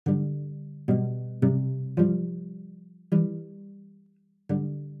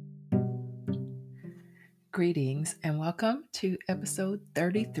Greetings and welcome to episode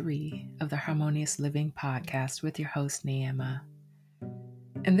 33 of the Harmonious Living Podcast with your host, Neema.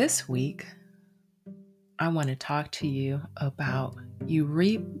 And this week, I want to talk to you about you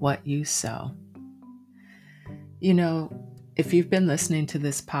reap what you sow. You know, if you've been listening to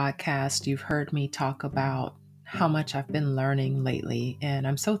this podcast, you've heard me talk about how much I've been learning lately, and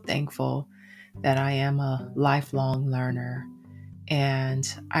I'm so thankful that I am a lifelong learner. And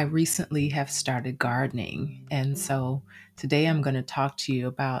I recently have started gardening. And so today I'm going to talk to you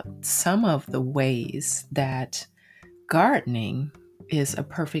about some of the ways that gardening is a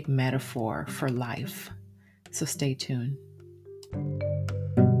perfect metaphor for life. So stay tuned.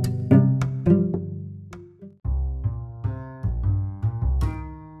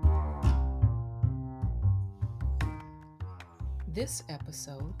 This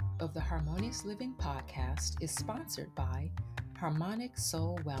episode of the Harmonious Living Podcast is sponsored by Harmonic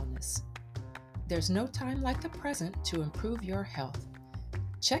Soul Wellness. There's no time like the present to improve your health.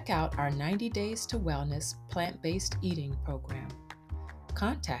 Check out our 90 Days to Wellness plant-based eating program.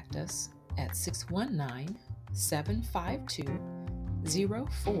 Contact us at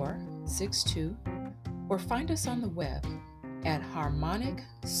 619-752-0462 or find us on the web at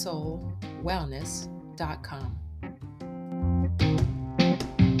harmonicsoulwellness.com.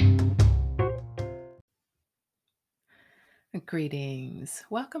 Greetings.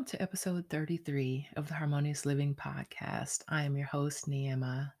 Welcome to episode 33 of the Harmonious Living Podcast. I am your host,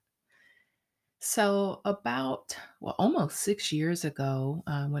 Neema. So, almost 6 years ago,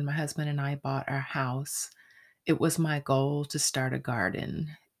 when my husband and I bought our house, it was my goal to start a garden.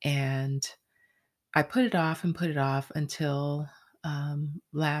 And I put it off and put it off until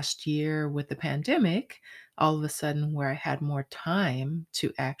last year with the pandemic, all of a sudden, where I had more time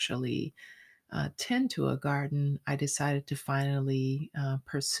to actually tend to a garden, I decided to finally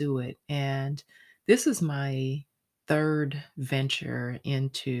pursue it. And this is my third venture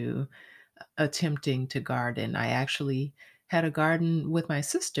into attempting to garden. I actually had a garden with my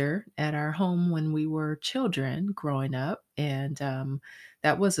sister at our home when we were children growing up, and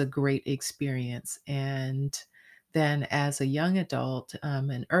that was a great experience. And then as a young adult,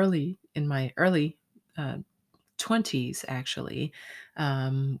 and in my early uh, 20s, actually,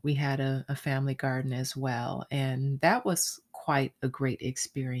 we had a family garden as well. And that was quite a great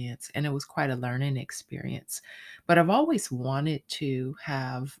experience. And it was quite a learning experience. But I've always wanted to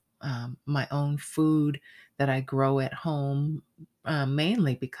have my own food that I grow at home,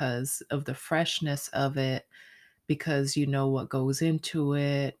 mainly because of the freshness of it, because you know what goes into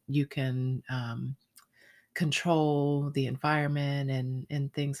it. You can control the environment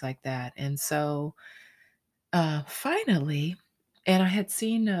and things like that. And so, finally, and I had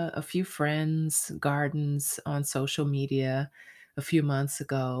seen a few friends' gardens on social media a few months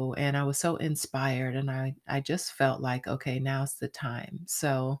ago, and I was so inspired, and I just felt like, okay, now's the time.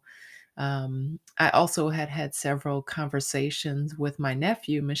 So I also had several conversations with my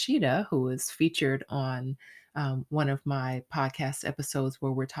nephew, Mashida, who was featured on one of my podcast episodes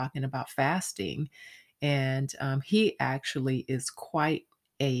where we're talking about fasting. And he actually is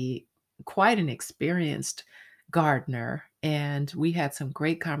a quite an experienced gardener, and we had some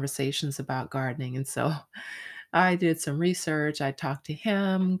great conversations about gardening. And so I did some research, I talked to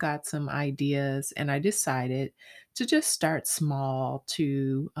him, got some ideas, and I decided to just start small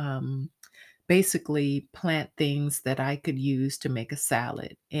to basically plant things that I could use to make a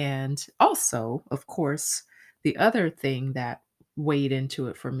salad. And also, of course, the other thing that weighed into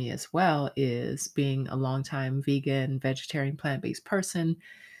it for me as well is being a longtime vegan, vegetarian, plant-based person,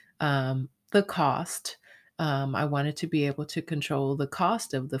 the cost. I wanted to be able to control the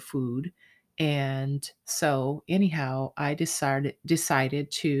cost of the food. And so anyhow, I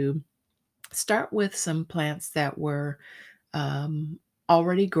decided to start with some plants that were um,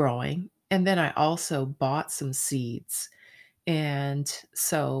 already growing. And then I also bought some seeds. And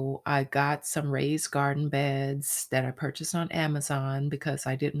so I got some raised garden beds that I purchased on Amazon because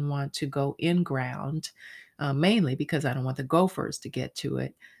I didn't want to go in ground, mainly because I don't want the gophers to get to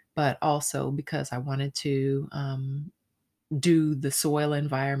it, but also because I wanted to do the soil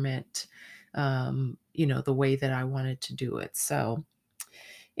environment, the way that I wanted to do it. So,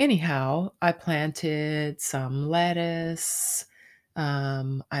 anyhow, I planted some lettuce,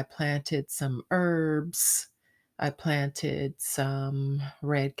 I planted some herbs, I planted some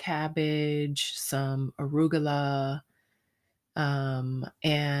red cabbage, some arugula,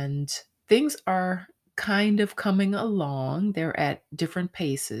 and things are kind of coming along. They're at different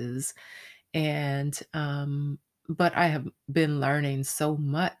paces, and but I have been learning so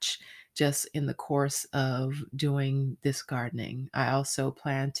much just in the course of doing this gardening. I also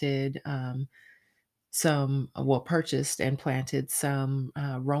planted purchased and planted some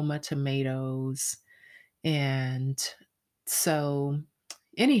Roma tomatoes. And so,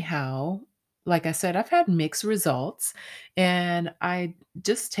 anyhow, like I said, I've had mixed results, and I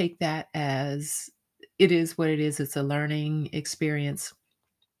just take that as it is what it is. It's a learning experience.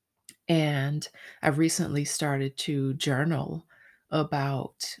 And I've recently started to journal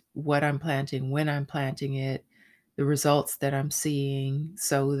about what I'm planting, when I'm planting it, the results that I'm seeing,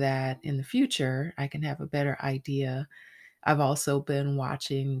 so that in the future I can have a better idea. I've also been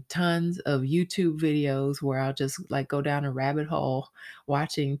watching tons of YouTube videos where I'll just like go down a rabbit hole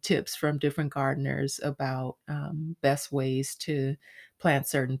watching tips from different gardeners about best ways to plant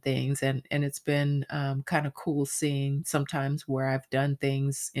certain things. And it's been kind of cool seeing sometimes where I've done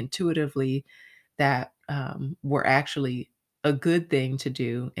things intuitively that were actually a good thing to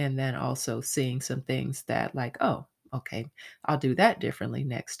do. And then also seeing some things that, like, oh, okay, I'll do that differently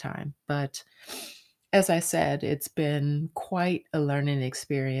next time. But as I said, it's been quite a learning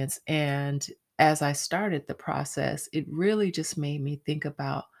experience. And as I started the process, it really just made me think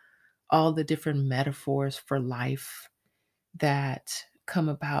about all the different metaphors for life that come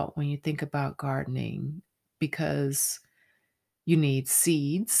about when you think about gardening, because you need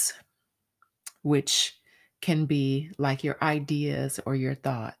seeds, which can be like your ideas or your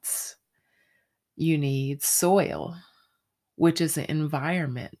thoughts. You need soil, which is an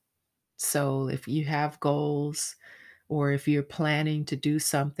environment. So if you have goals or if you're planning to do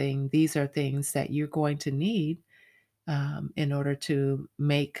something, these are things that you're going to need in order to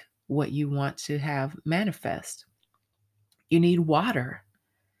make what you want to have manifest. You need water,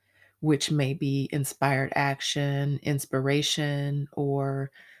 which may be inspired action, inspiration,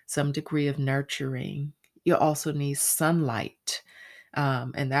 or some degree of nurturing. You also need sunlight,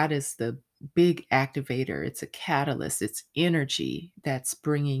 and that is the big activator. It's a catalyst, it's energy that's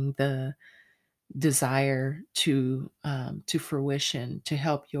bringing the desire to fruition, to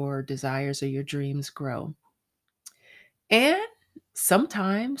help your desires or your dreams grow. And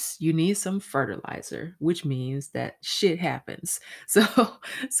sometimes you need some fertilizer, which means that shit happens. So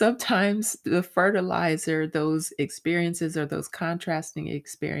sometimes the fertilizer, those experiences or those contrasting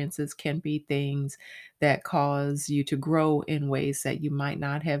experiences can be things that cause you to grow in ways that you might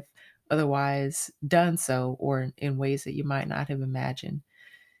not have otherwise done so, or in ways that you might not have imagined.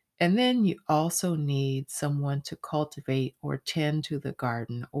 And then you also need someone to cultivate or tend to the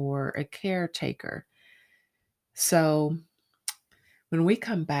garden, or a caretaker. So when we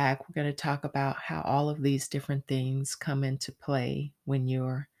come back, we're going to talk about how all of these different things come into play when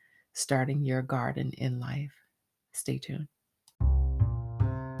you're starting your garden in life. Stay tuned.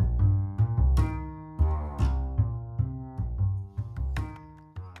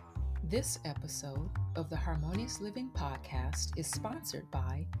 This episode of the Harmonious Living Podcast is sponsored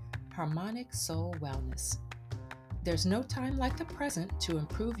by Harmonic Soul Wellness. There's no time like the present to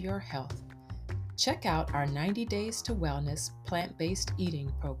improve your health. Check out our 90 Days to Wellness plant-based eating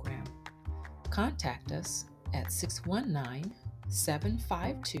program. Contact us at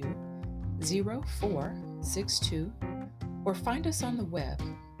 619-752-0462 or find us on the web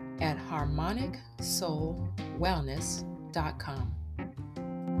at harmonicsoulwellness.com.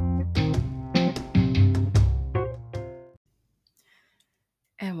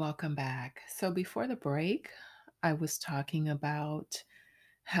 And welcome back. So before the break, I was talking about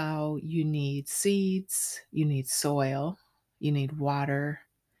how you need seeds, you need soil, you need water,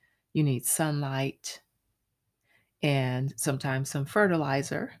 you need sunlight, and sometimes some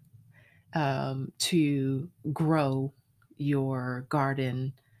fertilizer to grow your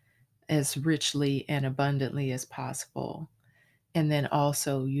garden as richly and abundantly as possible. And then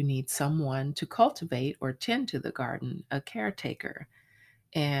also, you need someone to cultivate or tend to the garden, a caretaker.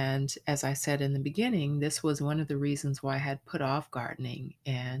 And as I said in the beginning, this was one of the reasons why I had put off gardening.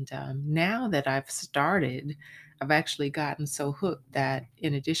 And now that I've started, I've actually gotten so hooked that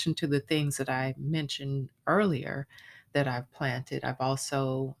in addition to the things that I mentioned earlier that I've planted, I've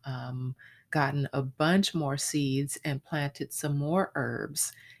also gotten a bunch more seeds and planted some more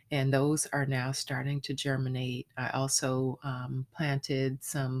herbs. And those are now starting to germinate. I also planted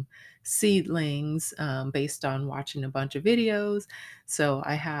some seedlings based on watching a bunch of videos. So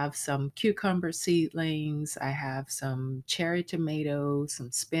I have some cucumber seedlings, I have some cherry tomatoes, some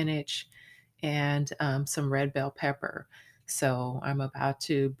spinach, and some red bell pepper. So I'm about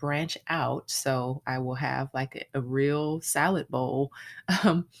to branch out. So I will have like a real salad bowl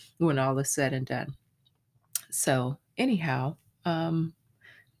when all is said and done. So, anyhow, um,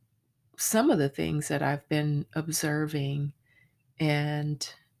 some of the things that I've been observing,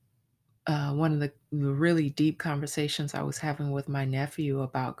 and one of the really deep conversations I was having with my nephew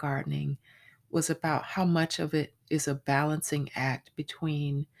about gardening was about how much of it is a balancing act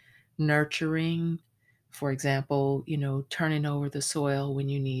between nurturing, for example, turning over the soil when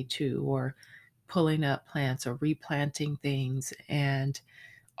you need to, or pulling up plants or replanting things, and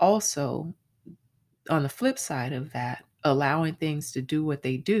also on the flip side of that, allowing things to do what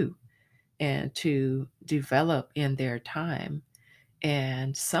they do and to develop in their time.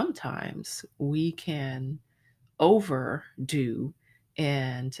 And sometimes we can overdo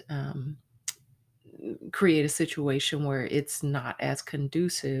and create a situation where it's not as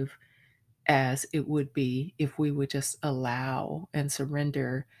conducive as it would be if we would just allow and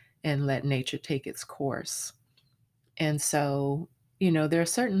surrender and let nature take its course. And so, there are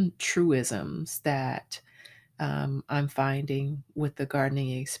certain truisms that I'm finding with the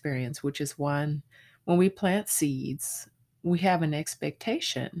gardening experience, which is one, when we plant seeds, we have an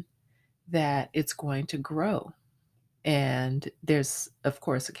expectation that it's going to grow. And there's, of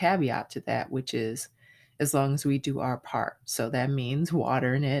course, a caveat to that, which is as long as we do our part. So that means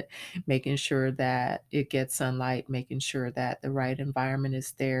watering it, making sure that it gets sunlight, making sure that the right environment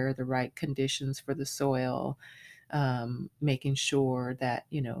is there, the right conditions for the soil, making sure that,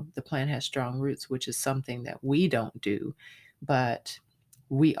 the plant has strong roots, which is something that we don't do. But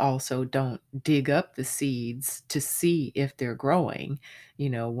we also don't dig up the seeds to see if they're growing.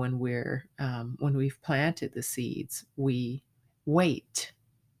 When we've planted the seeds, we wait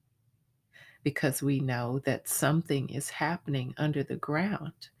because we know that something is happening under the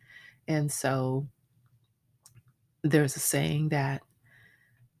ground. And so there's a saying that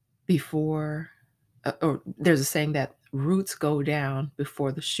before or there's a saying that roots go down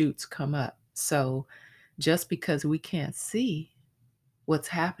before the shoots come up. So just because we can't see what's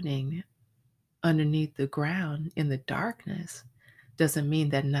happening underneath the ground in the darkness doesn't mean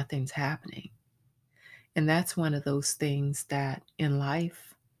that nothing's happening. And that's one of those things that in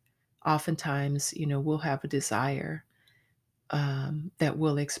life, oftentimes, we'll have a desire that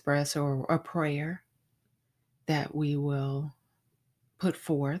we'll express, or a prayer that we will put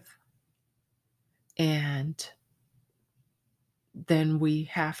forth. And then we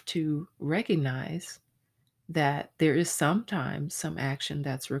have to recognize that there is sometimes some action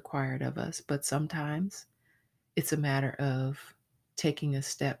that's required of us, but sometimes it's a matter of taking a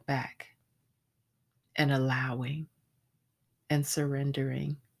step back and allowing and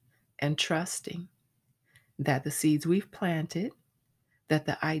surrendering and trusting that the seeds we've planted, that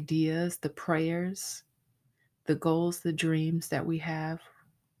the ideas, the prayers, the goals, the dreams that we have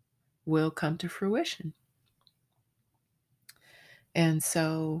will come to fruition. And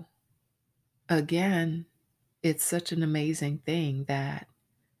so, again, it's such an amazing thing that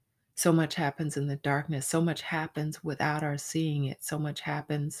so much happens in the darkness, so much happens without our seeing it, so much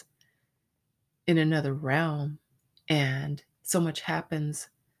happens in another realm, and so much happens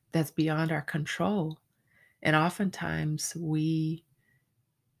that's beyond our control. And oftentimes we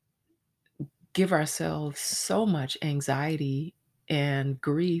give ourselves so much anxiety and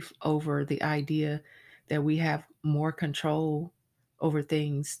grief over the idea that we have more control over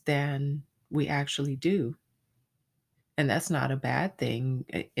things than we actually do. And that's not a bad thing.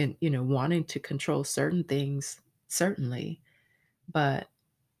 And, wanting to control certain things, certainly, but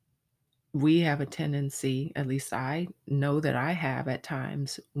we have a tendency, at least I know that I have at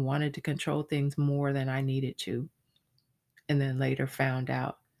times, wanted to control things more than I needed to. And then later found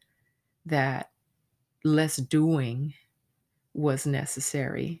out that less doing was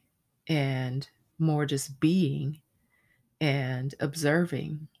necessary and more just being and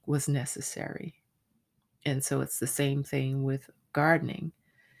observing was necessary. And so it's the same thing with gardening,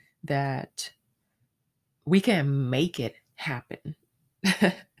 that we can make it happen.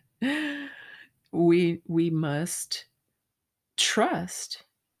 We must trust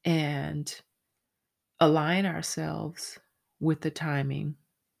and align ourselves with the timing.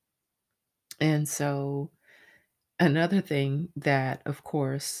 And so another thing that, of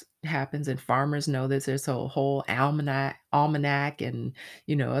course, happens, and farmers know this, there's a whole almanac and,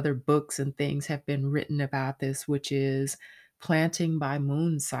 other books and things have been written about this, which is planting by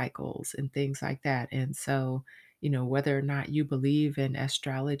moon cycles and things like that. And so, whether or not you believe in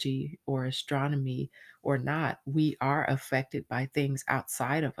astrology or astronomy or not, we are affected by things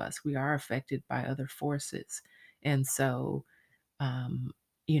outside of us. We are affected by other forces. And so, um,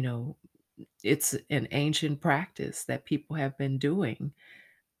 you know, it's an ancient practice that people have been doing,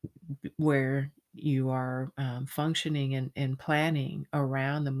 where you are functioning and planning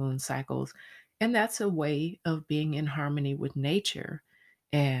around the moon cycles. And that's a way of being in harmony with nature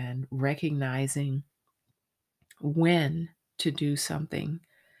and recognizing when to do something.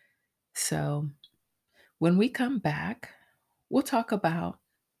 So when we come back, we'll talk about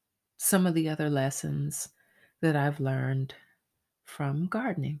some of the other lessons that I've learned from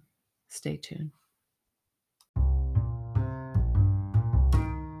gardening. Stay tuned.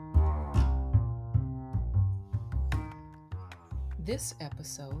 This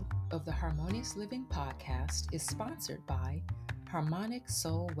episode of the Harmonious Living Podcast is sponsored by Harmonic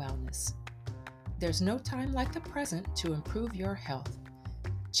Soul Wellness. There's no time like the present to improve your health.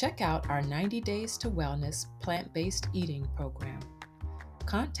 Check out our 90 Days to Wellness plant-based eating program.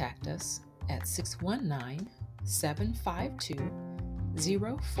 Contact us at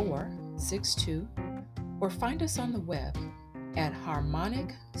 619-752-0462 or find us on the web at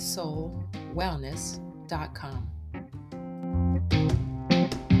harmonicsoulwellness.com.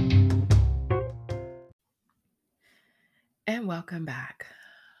 And welcome back.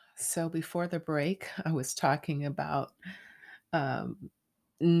 So before the break, I was talking about um,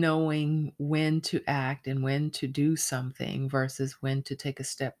 knowing when to act and when to do something versus when to take a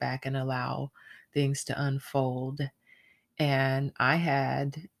step back and allow things to unfold. And I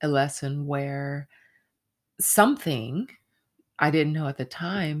had a lesson where something I didn't know at the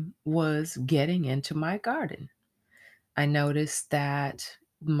time was getting into my garden. I noticed that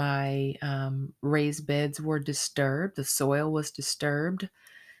my raised beds were disturbed, the soil was disturbed,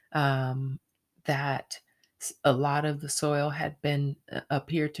 um, that a lot of the soil had been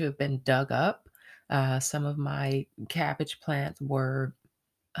appeared to have been dug up. Some of my cabbage plants were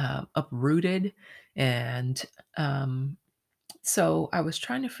uprooted, and um, so I was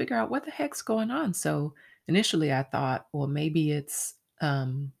trying to figure out what the heck's going on. So initially, I thought, well, maybe it's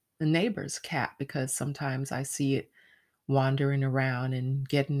the neighbor's cat because sometimes I see it wandering around and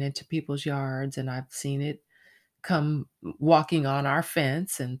getting into people's yards, and I've seen it come walking on our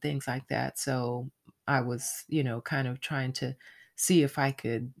fence and things like that. So I was, kind of trying to see if I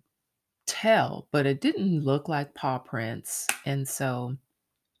could tell, but it didn't look like paw prints. And so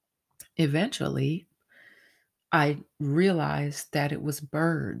eventually I realized that it was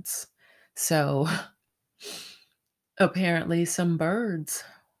birds. So apparently some birds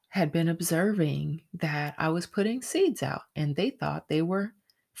had been observing that I was putting seeds out and they thought they were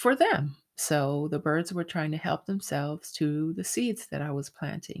for them. So the birds were trying to help themselves to the seeds that I was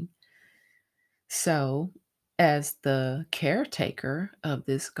planting. So, as the caretaker of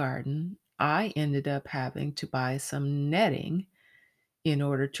this garden, I ended up having to buy some netting in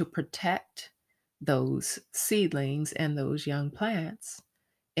order to protect those seedlings and those young plants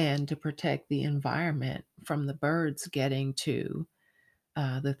and to protect the environment from the birds getting to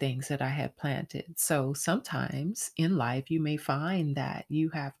the things that I had planted. So sometimes in life, you may find that you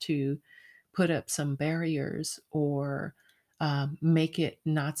have to put up some barriers or make it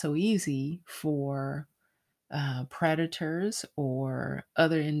not so easy for predators or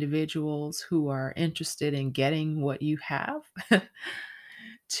other individuals who are interested in getting what you have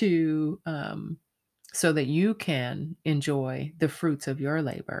to so that you can enjoy the fruits of your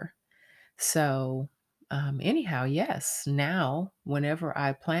labor. So, anyhow, yes, now whenever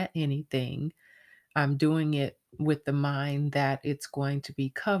I plant anything, I'm doing it with the mind that it's going to be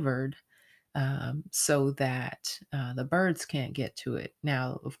covered so that the birds can't get to it.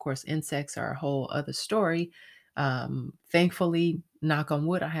 Now, of course, insects are a whole other story. Thankfully, knock on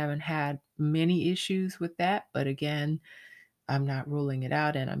wood, I haven't had many issues with that. But again, I'm not ruling it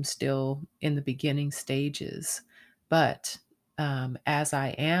out and I'm still in the beginning stages. But as I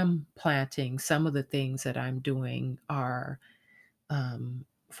am planting, some of the things that I'm doing are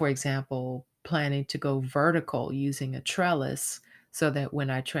for example, planning to go vertical using a trellis so that when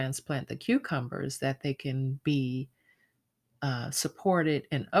I transplant the cucumbers, that they can be supported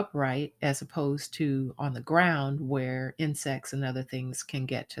and upright as opposed to on the ground where insects and other things can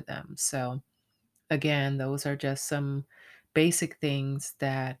get to them. So again, those are just some basic things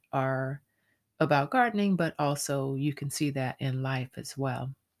that are about gardening, but also you can see that in life as well.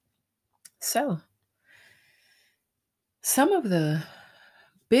 So some of the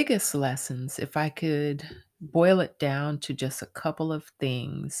biggest lessons, if I could boil it down to just a couple of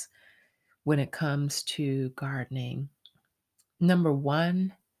things when it comes to gardening. Number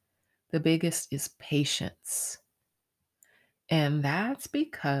one, the biggest is patience. And that's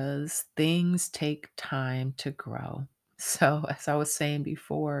because things take time to grow. So, as I was saying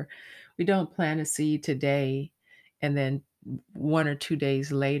before, we don't plant a seed today and then 1 or 2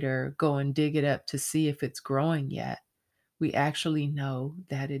 days later go and dig it up to see if it's growing yet. We actually know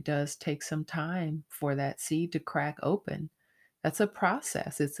that it does take some time for that seed to crack open. That's a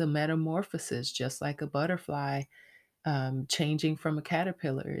process. It's a metamorphosis, just like a butterfly changing from a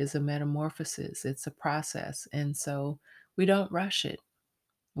caterpillar is a metamorphosis. It's a process. And so we don't rush it.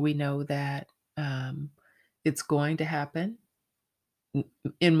 We know that um, it's going to happen.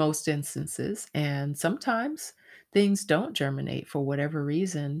 in most instances. And sometimes things don't germinate for whatever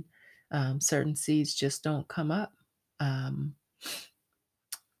reason. Certain seeds just don't come up. Um,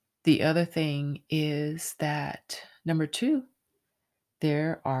 the other thing is that number two,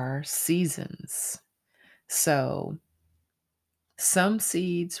 there are seasons. So some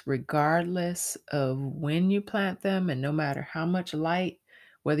seeds, regardless of when you plant them, and no matter how much light,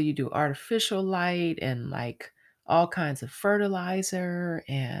 whether you do artificial light and like all kinds of fertilizer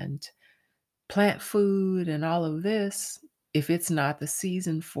and plant food and all of this, if it's not the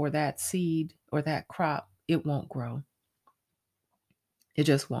season for that seed or that crop, it won't grow. It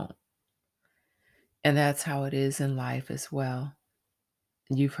just won't. And that's how it is in life as well.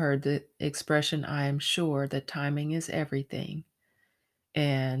 You've heard the expression, I am sure that timing is everything.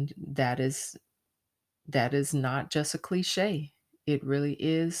 And that is not just a cliche. It really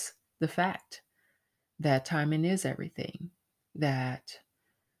is the fact that timing is everything. That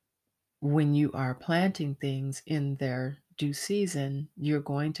when you are planting things in their due season, you're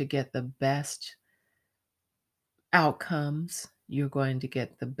going to get the best outcomes. You're going to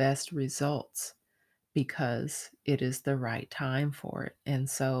get the best results because it is the right time for it. And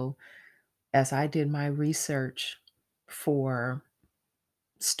so, as I did my research for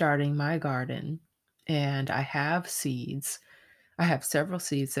starting my garden, and I have seeds, I have several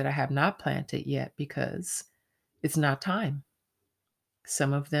seeds that I have not planted yet because it's not time.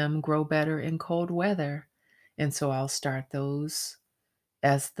 Some of them grow better in cold weather. And so I'll start those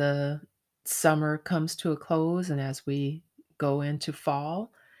as the summer comes to a close and as we go into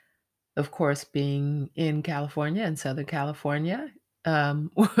fall. Of course, being in California and Southern California, um,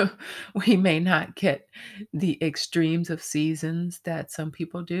 we may not get the extremes of seasons that some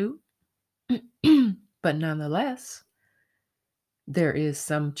people do. But nonetheless, there is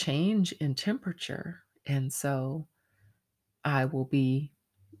some change in temperature. And so I will be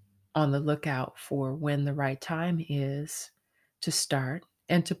on the lookout for when the right time is to start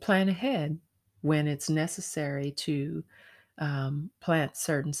and to plan ahead when it's necessary to plant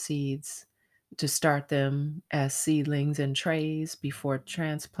certain seeds, to start them as seedlings in trays before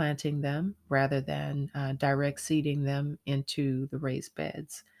transplanting them rather than direct seeding them into the raised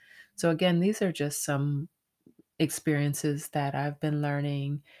beds. So, again, these are just some experiences that I've been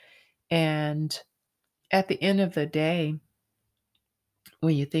learning. And at the end of the day,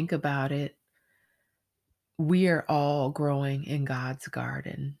 when you think about it, we are all growing in God's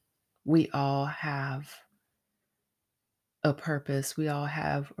garden. We all have a purpose. We all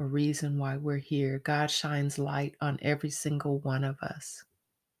have a reason why we're here. God shines light on every single one of us.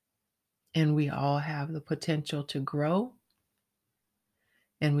 And we all have the potential to grow,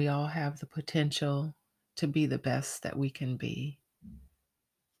 and we all have the potential to be the best that we can be.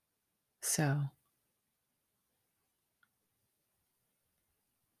 So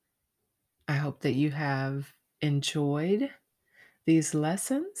I hope that you have enjoyed these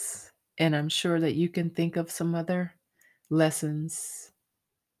lessons, and I'm sure that you can think of some other lessons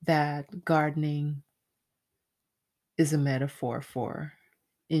that gardening is a metaphor for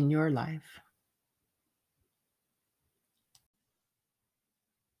in your life.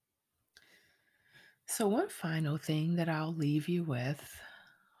 So, one final thing that I'll leave you with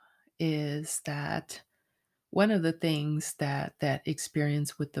is that one of the things that that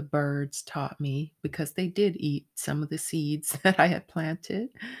experience with the birds taught me, because they did eat some of the seeds that I had planted,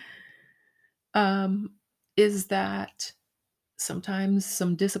 um, is that sometimes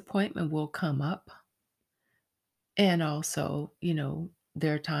some disappointment will come up. And also,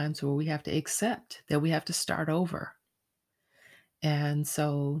 there are times where we have to accept that we have to start over. And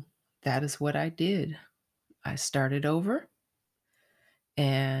so that is what I did. I started over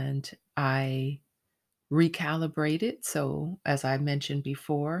and I recalibrated. So, as I mentioned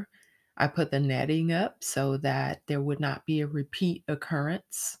before, I put the netting up so that there would not be a repeat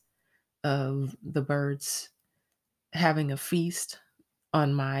occurrence of the birds having a feast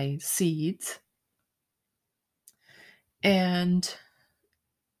on my seeds. And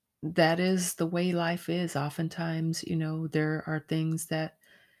that is the way life is. Oftentimes, there are things that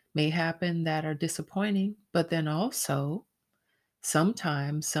may happen that are disappointing, but then also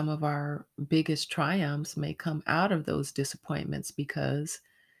sometimes some of our biggest triumphs may come out of those disappointments because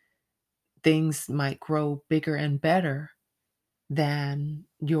things might grow bigger and better than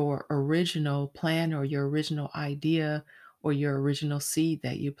your original plan or your original idea or your original seed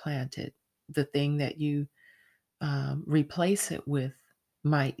that you planted. The thing that you replace it with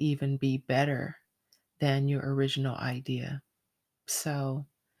might even be better than your original idea. So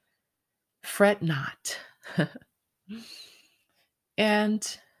fret not.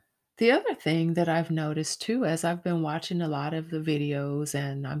 And The other thing that I've noticed too, as I've been watching a lot of the videos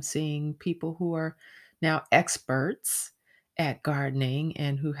and I'm seeing people who are now experts at gardening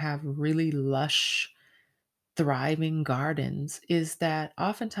and who have really lush, thriving gardens, is that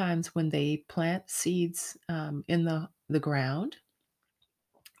oftentimes when they plant seeds in the ground,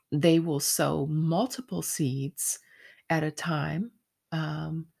 they will sow multiple seeds at a time.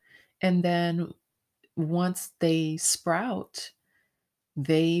 Um, and then once they sprout,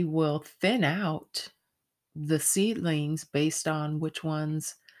 they will thin out the seedlings based on which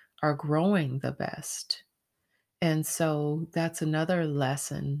ones are growing the best. And so that's another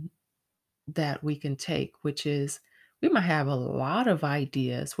lesson that we can take, which is we might have a lot of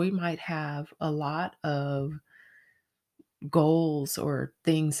ideas. We might have a lot of goals or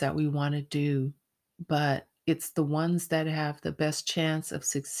things that we want to do, but it's the ones that have the best chance of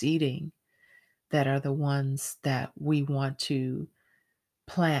succeeding that are the ones that we want to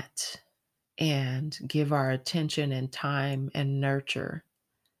plant and give our attention and time and nurture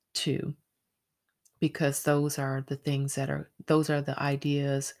to, because those are the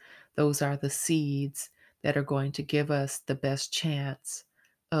ideas, those are the seeds that are going to give us the best chance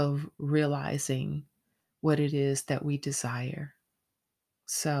of realizing what it is that we desire.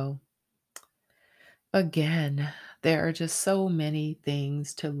 So again, there are just so many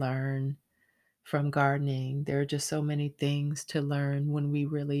things to learn from gardening. There are just so many things to learn when we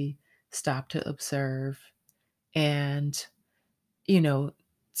really stop to observe. And, you know,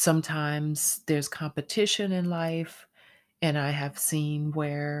 sometimes there's competition in life. And I have seen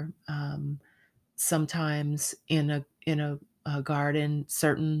where sometimes in a garden,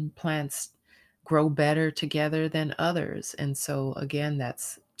 certain plants grow better together than others. And so again,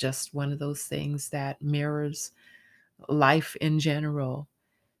 that's just one of those things that mirrors life in general.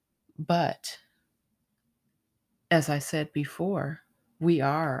 But as I said before, we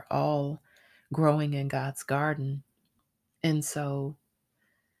are all growing in God's garden. And so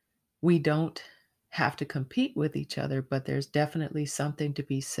we don't have to compete with each other, but there's definitely something to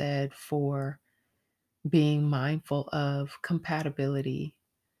be said for being mindful of compatibility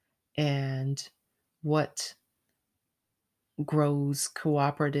and what grows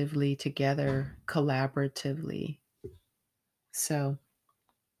cooperatively together, collaboratively. So,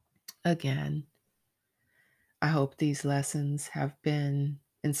 again, I hope these lessons have been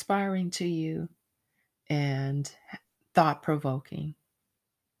inspiring to you and thought provoking.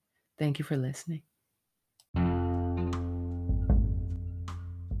 Thank you for listening.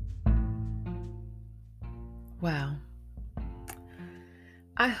 Well,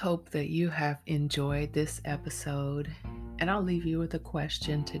 I hope that you have enjoyed this episode, and I'll leave you with a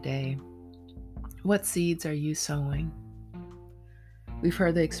question today. What seeds are you sowing? We've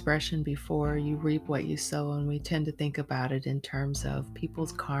heard the expression before, you reap what you sow, and we tend to think about it in terms of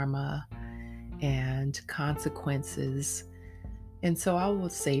people's karma and consequences. And so I will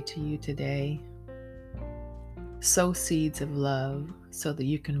say to you today, sow seeds of love so that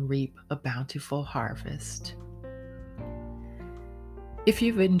you can reap a bountiful harvest. If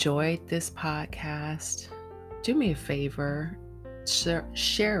you've enjoyed this podcast, do me a favor,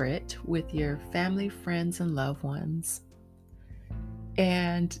 share it with your family, friends, and loved ones.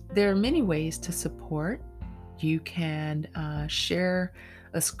 And there are many ways to support. You can share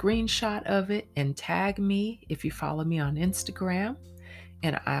a screenshot of it and tag me if you follow me on Instagram,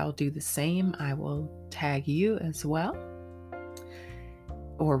 and I'll do the same. I will tag you as well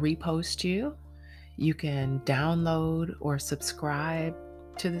or repost you. You can download or subscribe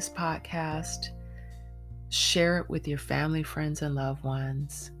to this podcast, share it with your family, friends, and loved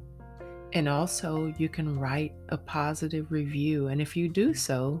ones. And also, you can write a positive review. And if you do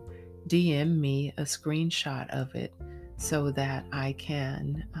so, DM me a screenshot of it so that I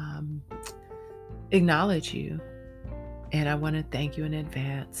can acknowledge you. And I want to thank you in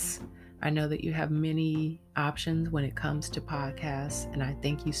advance. I know that you have many options when it comes to podcasts, and I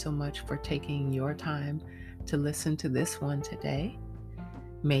thank you so much for taking your time to listen to this one today.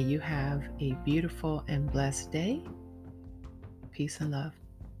 May you have a beautiful and blessed day. Peace and love.